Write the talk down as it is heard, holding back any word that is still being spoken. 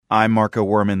I'm Marco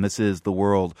Werman. This is The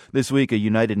World. This week, a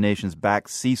United Nations-backed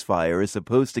ceasefire is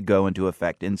supposed to go into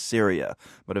effect in Syria,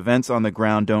 but events on the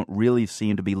ground don't really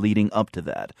seem to be leading up to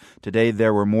that. Today,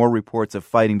 there were more reports of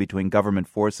fighting between government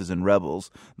forces and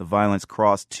rebels. The violence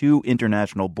crossed two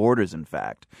international borders, in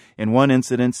fact. In one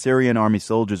incident, Syrian army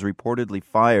soldiers reportedly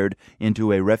fired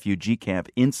into a refugee camp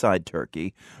inside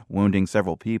Turkey, wounding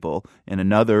several people. In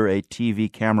another, a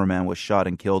TV cameraman was shot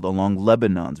and killed along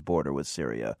Lebanon's border with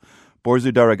Syria.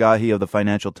 Borzou Daragahi of the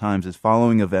Financial Times is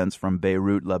following events from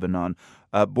Beirut, Lebanon.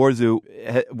 Borzou,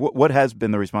 what has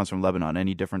been the response from Lebanon?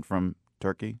 Any different from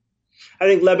Turkey? I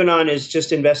think Lebanon is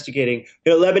just investigating.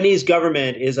 The Lebanese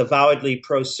government is avowedly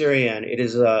pro-Syrian. It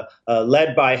is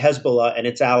led by Hezbollah and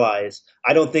its allies.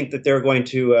 I don't think that they're going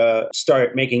to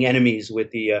start making enemies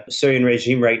with the Syrian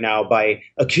regime right now by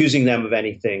accusing them of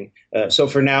anything. So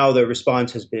for now, the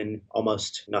response has been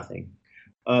almost nothing.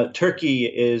 Turkey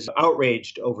is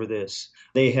outraged over this.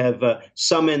 They have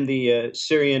summoned the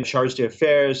Syrian charge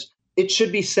d'affaires. It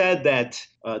should be said that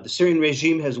the Syrian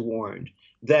regime has warned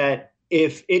that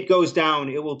if it goes down,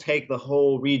 it will take the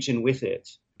whole region with it.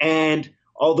 And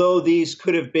although these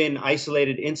could have been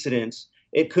isolated incidents,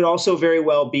 it could also very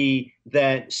well be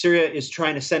that Syria is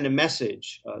trying to send a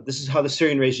message. This is how the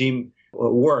Syrian regime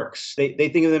works. They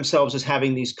think of themselves as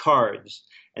having these cards,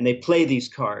 and they play these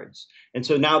cards. And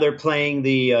so now they're playing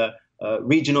the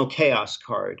regional chaos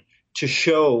card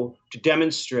to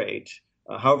demonstrate,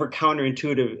 however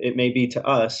counterintuitive it may be to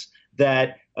us,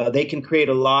 that they can create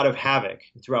a lot of havoc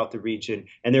throughout the region.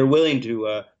 And they're willing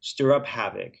to stir up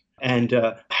havoc and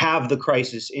have the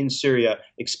crisis in Syria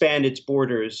expand its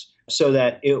borders so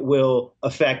that it will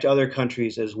affect other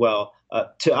countries as well.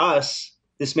 To us,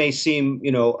 this may seem,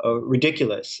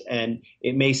 ridiculous, and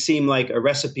it may seem like a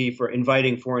recipe for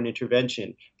inviting foreign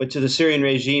intervention. But to the Syrian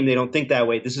regime, they don't think that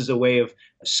way. This is a way of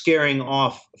scaring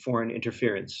off foreign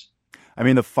interference. I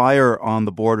mean, the fire on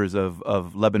the borders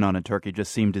of Lebanon and Turkey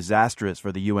just seemed disastrous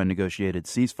for the UN-negotiated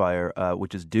ceasefire,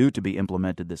 which is due to be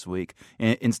implemented this week.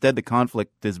 Instead, the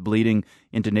conflict is bleeding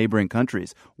into neighboring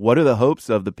countries. What are the hopes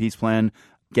of the peace plan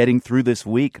getting through this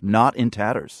week, not in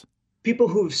tatters? People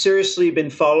who've seriously been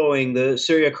following the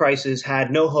Syria crisis had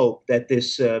no hope that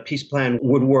this peace plan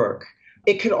would work.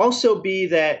 It could also be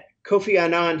that Kofi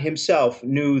Annan himself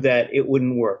knew that it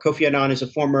wouldn't work. Kofi Annan is a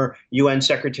former UN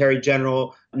Secretary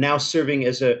General, now serving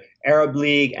as an Arab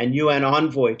League and UN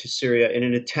envoy to Syria in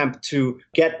an attempt to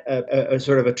get a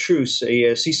sort of a truce,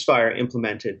 a ceasefire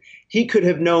implemented. He could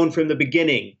have known from the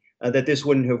beginning that this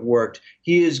wouldn't have worked.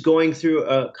 He is going through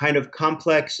a kind of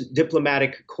complex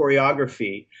diplomatic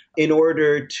choreography in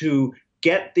order to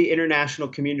get the international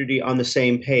community on the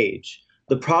same page.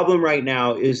 The problem right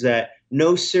now is that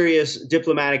no serious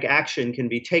diplomatic action can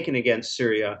be taken against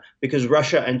Syria because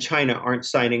Russia and China aren't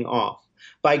signing off.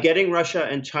 By getting Russia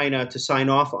and China to sign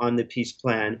off on the peace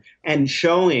plan and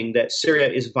showing that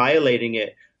Syria is violating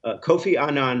it, Kofi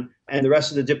Annan and the rest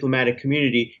of the diplomatic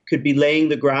community could be laying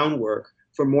the groundwork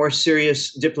for more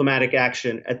serious diplomatic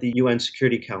action at the UN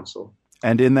Security Council.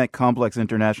 And in that complex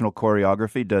international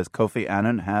choreography, does Kofi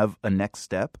Annan have a next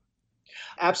step?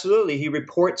 Absolutely. He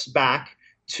reports back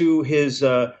to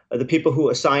the people who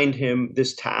assigned him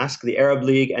this task, the Arab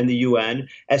League and the UN,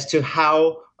 as to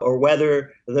how or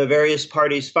whether the various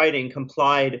parties fighting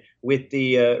complied with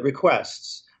the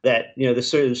requests that, the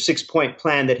sort of 6-point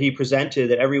plan that he presented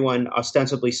that everyone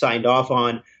ostensibly signed off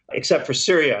on, except for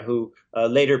Syria, who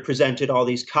later presented all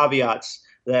these caveats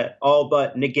that all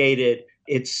but negated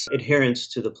its adherence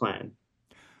to the plan.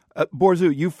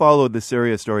 Borzou, you followed the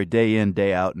Syria story day in,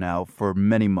 day out now for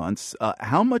many months.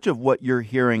 How much of what you're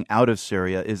hearing out of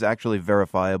Syria is actually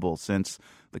verifiable, since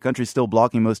the country's still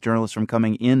blocking most journalists from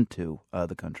coming into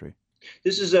the country?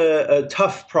 This is a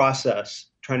tough process,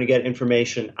 trying to get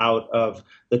information out of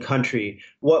the country.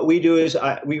 What we do is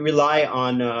we rely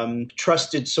on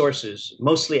trusted sources,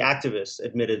 mostly activists,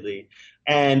 admittedly.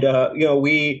 And,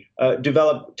 we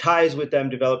develop ties with them,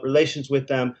 develop relations with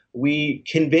them. We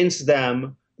convince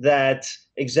them that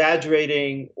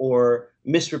exaggerating or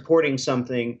misreporting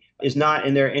something is not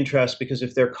in their interest, because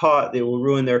if they're caught, they will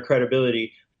ruin their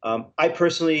credibility. I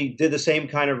personally did the same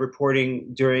kind of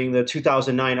reporting during the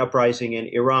 2009 uprising in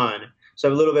Iran. So I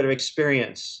have a little bit of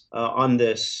experience on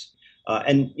this.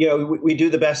 We do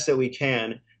the best that we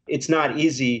can. It's not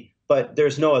easy, but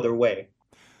there's no other way.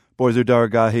 Borzou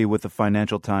Daragahi with the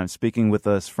Financial Times, speaking with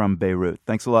us from Beirut.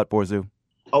 Thanks a lot, Borzou.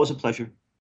 Always a pleasure.